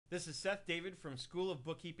This is Seth David from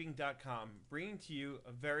schoolofbookkeeping.com bringing to you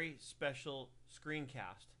a very special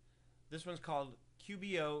screencast. This one's called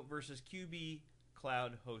QBO versus QB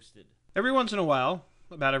Cloud Hosted. Every once in a while,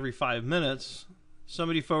 about every 5 minutes,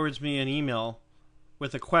 somebody forwards me an email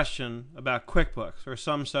with a question about QuickBooks or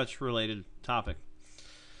some such related topic.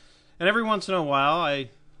 And every once in a while, I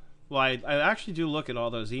actually do look at all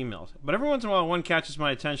those emails. But every once in a while, one catches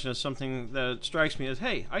my attention as something that strikes me as,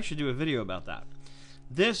 hey, I should do a video about that.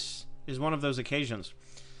 This is one of those occasions.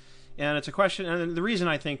 And it's a question, and the reason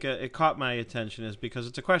I think it caught my attention is because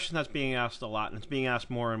it's a question that's being asked a lot, and it's being asked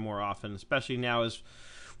more and more often, especially now as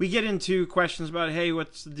we get into questions about, hey,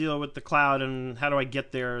 what's the deal with the cloud, and how do I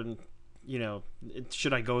get there, and, you know,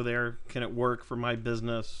 should I go there? Can it work for my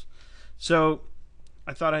business? So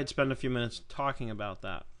I thought I'd spend a few minutes talking about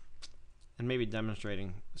that and maybe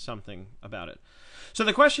demonstrating something about it. So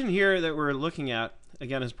the question here that we're looking at,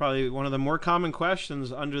 again, is probably one of the more common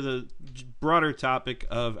questions under the broader topic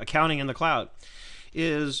of accounting in the cloud,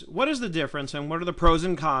 is what is the difference and what are the pros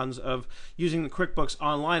and cons of using the QuickBooks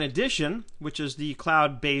Online Edition, which is the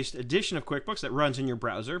cloud-based edition of QuickBooks that runs in your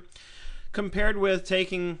browser, compared with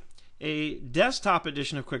taking a desktop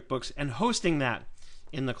edition of QuickBooks and hosting that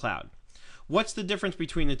in the cloud. What's the difference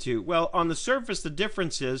between the two? Well, on the surface, the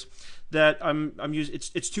difference is that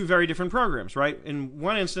it's two very different programs, right? In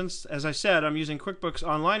one instance, as I said, I'm using QuickBooks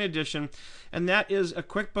Online Edition, and that is a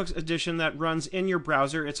QuickBooks edition that runs in your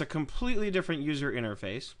browser. It's a completely different user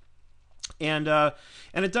interface, and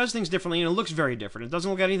it does things differently, and it looks very different. It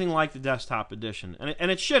doesn't look anything like the desktop edition,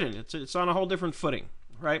 and it shouldn't. It's on a whole different footing,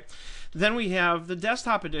 right? Then we have the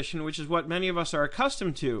desktop edition, which is what many of us are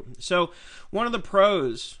accustomed to. So one of the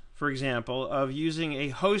pros, for example, of using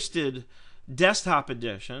a hosted desktop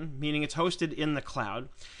edition, meaning it's hosted in the cloud,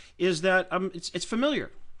 is that it's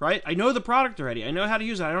familiar, right? I know the product already. I know how to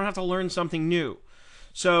use it. I don't have to learn something new.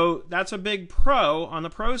 So that's a big pro on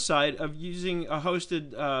the pro side of using a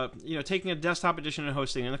hosted, taking a desktop edition and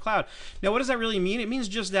hosting in the cloud. Now, what does that really mean? It means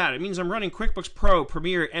just that. It means I'm running QuickBooks Pro,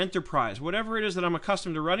 Premier, Enterprise, whatever it is that I'm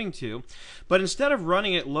accustomed to running to. But instead of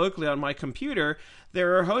running it locally on my computer,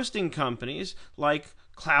 there are hosting companies like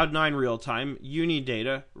Cloud9 Real-Time,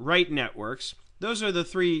 Unidata, Right Networks. Those are the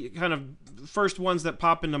three kind of first ones that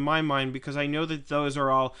pop into my mind because I know that those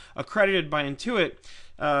are all accredited by Intuit.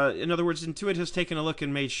 In other words, Intuit has taken a look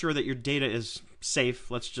and made sure that your data is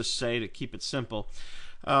safe, let's just say, to keep it simple,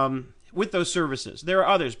 with those services. There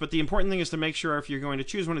are others, but the important thing is to make sure if you're going to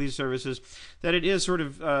choose one of these services that it is sort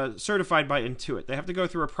of certified by Intuit. They have to go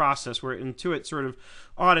through a process where Intuit sort of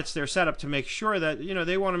audits their setup to make sure that,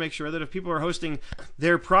 they want to make sure that if people are hosting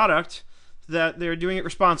their product, that they're doing it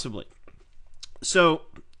responsibly. So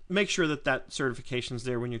make sure that that certification is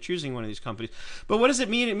there when you're choosing one of these companies. But what does it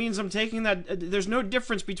mean? It means I'm taking that. There's no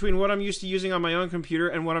difference between what I'm used to using on my own computer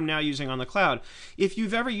and what I'm now using on the cloud. If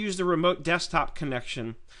you've ever used a remote desktop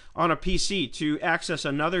connection on a PC to access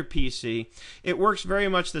another PC, it works very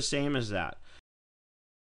much the same as that.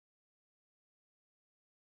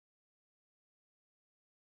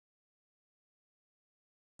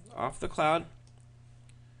 Off the cloud.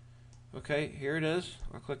 Okay, here it is.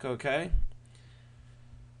 I'll click OK.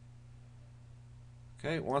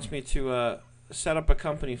 Okay, it wants me to set up a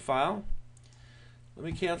company file. Let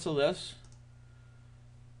me cancel this.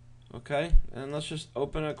 Okay, and let's just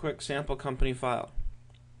open a quick sample company file.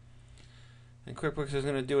 And QuickBooks is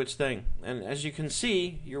going to do its thing. And as you can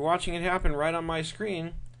see, you're watching it happen right on my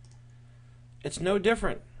screen. It's no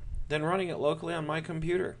different than running it locally on my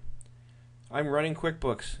computer. I'm running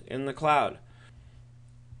QuickBooks in the cloud.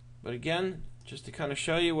 But again, just to kind of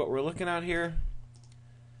show you what we're looking at here,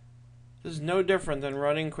 this is no different than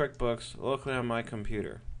running QuickBooks locally on my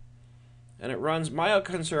computer. And it runs, my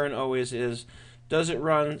concern always is, does it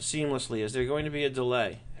run seamlessly? Is there going to be a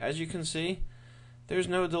delay? As you can see, there's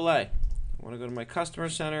no delay. I want to go to my Customer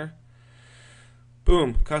Center.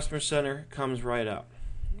 Boom, Customer Center comes right up.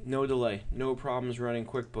 No delay, no problems running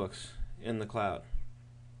QuickBooks in the cloud.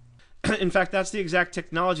 In fact, that's the exact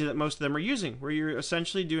technology that most of them are using, where you're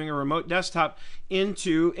essentially doing a remote desktop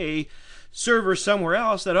into a server somewhere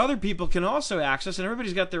else that other people can also access, and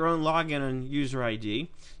everybody's got their own login and user ID.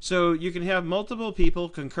 So you can have multiple people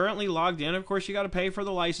concurrently logged in. Of course, you got to pay for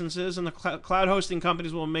the licenses, and the cloud hosting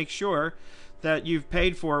companies will make sure that you've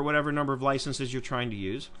paid for whatever number of licenses you're trying to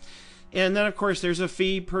use. And then, of course, there's a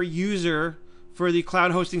fee per user for the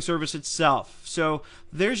cloud hosting service itself. So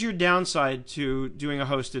there's your downside to doing a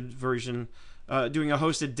hosted version, doing a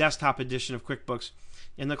hosted desktop edition of QuickBooks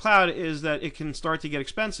in the cloud, is that it can start to get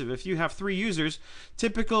expensive. If you have 3 users,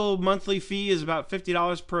 typical monthly fee is about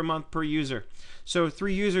 $50 per month per user. So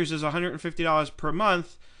 3 users is $150 per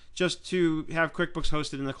month. just to have QuickBooks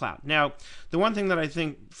hosted in the cloud. Now, the one thing that I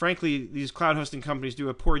think, frankly, these cloud hosting companies do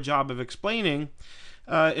a poor job of explaining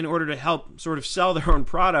in order to help sort of sell their own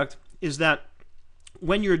product is that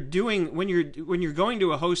when you're going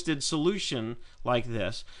to a hosted solution like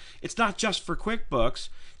this, it's not just for QuickBooks.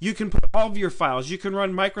 You can put all of your files. You can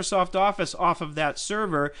run Microsoft Office off of that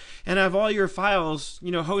server and have all your files,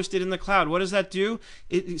 hosted in the cloud. What does that do?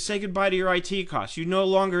 Say goodbye to your IT costs. You no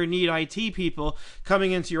longer need IT people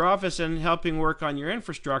coming into your office and helping work on your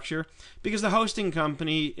infrastructure because the hosting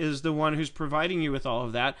company is the one who's providing you with all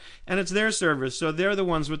of that, and it's their servers, so they're the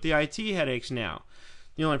ones with the IT headaches now.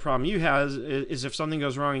 The only problem you have is if something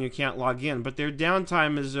goes wrong and you can't log in. But their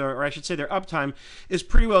downtime is, or I should say their uptime, is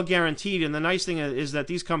pretty well guaranteed. And the nice thing is that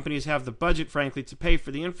these companies have the budget, frankly, to pay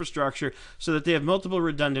for the infrastructure so that they have multiple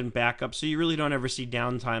redundant backups. So you really don't ever see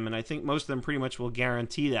downtime. And I think most of them pretty much will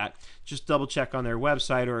guarantee that. Just double check on their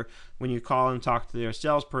website, or when you call and talk to their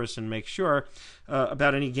salesperson, make sure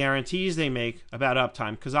about any guarantees they make about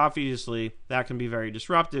uptime, because obviously that can be very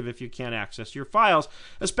disruptive if you can't access your files,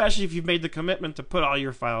 especially if you've made the commitment to put all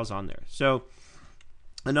your files on there. So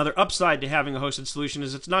another upside to having a hosted solution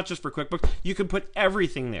is it's not just for QuickBooks. You can put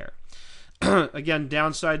everything there. Again,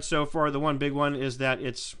 downside so far, the one big one is that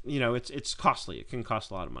it's costly. It can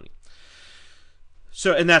cost a lot of money.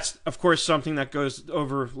 So, and that's, of course, something that goes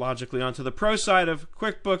over logically onto the pro side of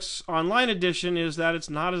QuickBooks Online Edition, is that it's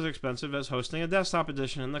not as expensive as hosting a desktop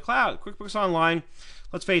edition in the cloud. QuickBooks Online,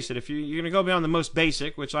 let's face it, if you're going to go beyond the most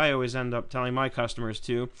basic, which I always end up telling my customers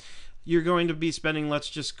to, you're going to be spending, let's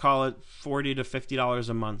just call it $40 to $50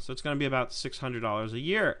 a month. So it's going to be about $600 a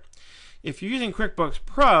year. If you're using QuickBooks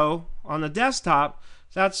Pro on the desktop,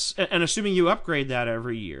 that's, and assuming you upgrade that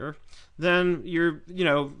every year, then you're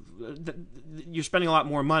spending a lot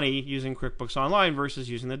more money using QuickBooks Online versus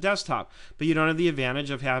using the desktop. But you don't have the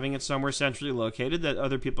advantage of having it somewhere centrally located that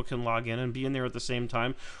other people can log in and be in there at the same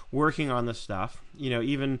time working on the stuff.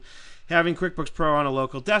 Even having QuickBooks Pro on a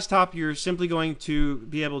local desktop, you're simply going to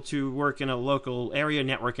be able to work in a local area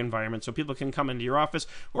network environment, so people can come into your office,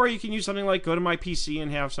 or you can use something like Go to My PC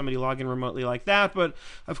and have somebody log in remotely like that. But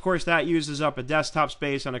of course that uses up a desktop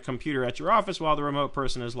space on a computer at your office while the remote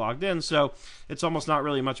person is logged in, so it's almost not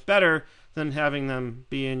really much better than having them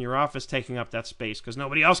be in your office taking up that space because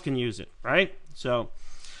nobody else can use it, right? So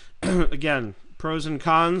again, pros and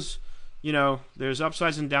cons. There's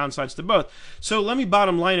upsides and downsides to both. So let me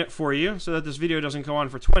bottom line it for you so that this video doesn't go on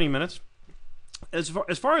for 20 minutes. As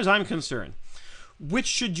far as I'm concerned, which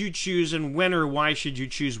should you choose, and when or why should you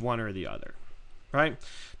choose one or the other, right?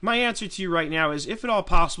 My answer to you right now is, if at all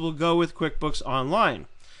possible, go with QuickBooks Online.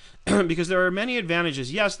 Because there are many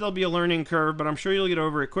advantages. Yes, there'll be a learning curve, but I'm sure you'll get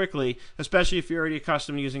over it quickly, especially if you're already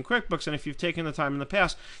accustomed to using QuickBooks, and if you've taken the time in the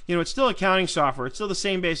past. It's still accounting software. It's still the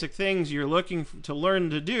same basic things you're looking to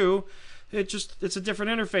learn to do. It's a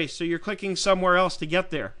different interface, so you're clicking somewhere else to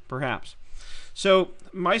get there, perhaps. So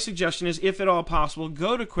my suggestion is, if at all possible,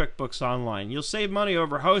 go to QuickBooks Online. You'll save money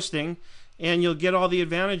over hosting, and you'll get all the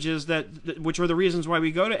advantages which are the reasons why we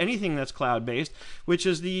go to anything that's cloud-based, which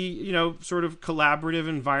is the sort of collaborative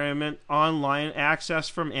environment, online access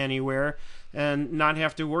from anywhere, and not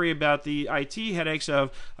have to worry about the IT headaches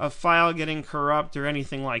of a file getting corrupt or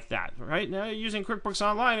anything like that. Right now, using QuickBooks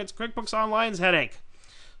Online, it's QuickBooks Online's headache.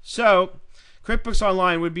 So QuickBooks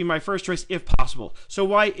Online would be my first choice if possible. So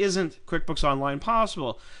why isn't QuickBooks Online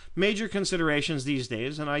possible? Major considerations these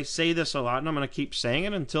days, and I say this a lot, and I'm going to keep saying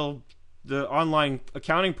it until the online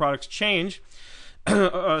accounting products change.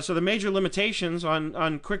 So the major limitations on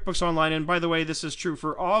QuickBooks Online, and by the way, this is true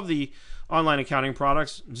for all of the online accounting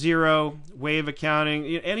products, Xero, Wave Accounting,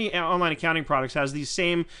 any online accounting products has these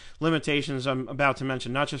same limitations I'm about to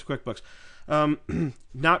mention, not just QuickBooks.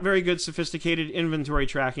 Not very good sophisticated inventory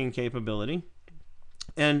tracking capability,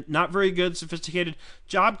 and not very good sophisticated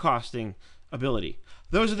job costing ability.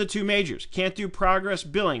 Those are the two majors. Can't do progress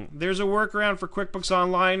billing. There's a workaround for QuickBooks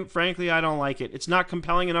Online. Frankly, I don't like it. It's not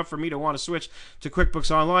compelling enough for me to want to switch to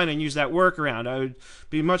QuickBooks Online and use that workaround. I would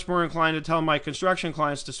be much more inclined to tell my construction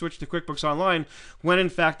clients to switch to QuickBooks Online when, in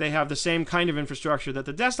fact, they have the same kind of infrastructure that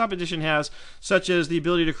the desktop edition has, such as the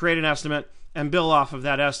ability to create an estimate and bill off of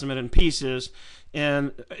that estimate in pieces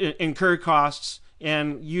and incur costs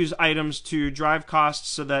and use items to drive costs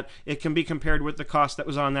so that it can be compared with the cost that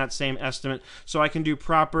was on that same estimate, so I can do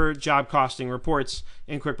proper job costing reports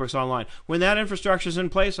in QuickBooks Online. When that infrastructure is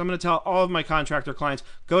in place, I'm going to tell all of my contractor clients,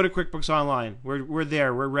 go to QuickBooks Online. We're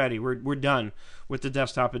there. We're ready. We're done with the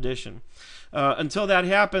desktop edition. Until that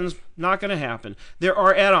happens, not going to happen. There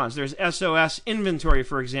are add-ons. There's SOS Inventory,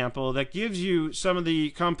 for example, that gives you some of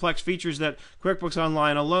the complex features that QuickBooks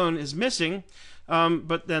Online alone is missing.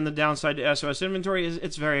 But then the downside to SOS inventory is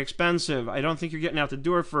it's very expensive. I don't think you're getting out the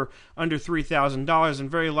door for under $3,000,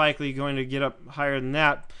 and very likely going to get up higher than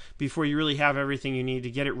that before you really have everything you need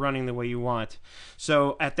to get it running the way you want.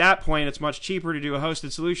 So at that point, it's much cheaper to do a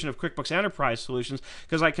hosted solution of QuickBooks Enterprise Solutions,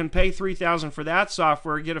 because I can pay $3,000 for that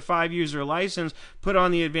software, get a 5-user license, put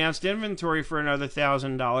on the advanced inventory for another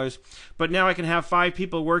 $1,000, but now I can have 5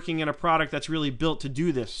 people working in a product that's really built to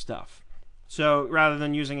do this stuff. So rather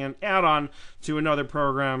than using an add-on to another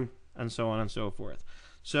program, and so on and so forth.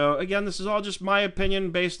 So again, this is all just my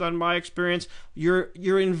opinion based on my experience. You're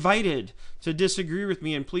invited to disagree with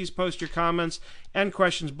me, and please post your comments and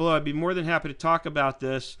questions below. I'd be more than happy to talk about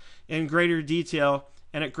this in greater detail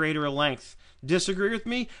and at greater length. Disagree with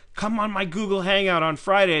me? Come on my Google Hangout on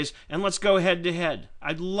Fridays and let's go head to head.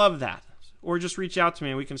 I'd love that. Or just reach out to me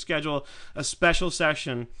and we can schedule a special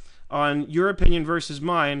session on your opinion versus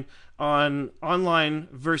mine on online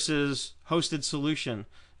versus hosted solution,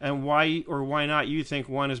 and why or why not you think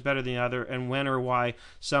one is better than the other, and when or why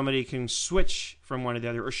somebody can switch from one to the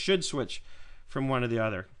other or should switch from one to the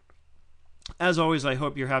other. As always, I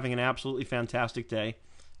hope you're having an absolutely fantastic day,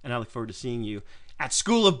 and I look forward to seeing you at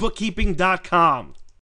schoolofbookkeeping.com.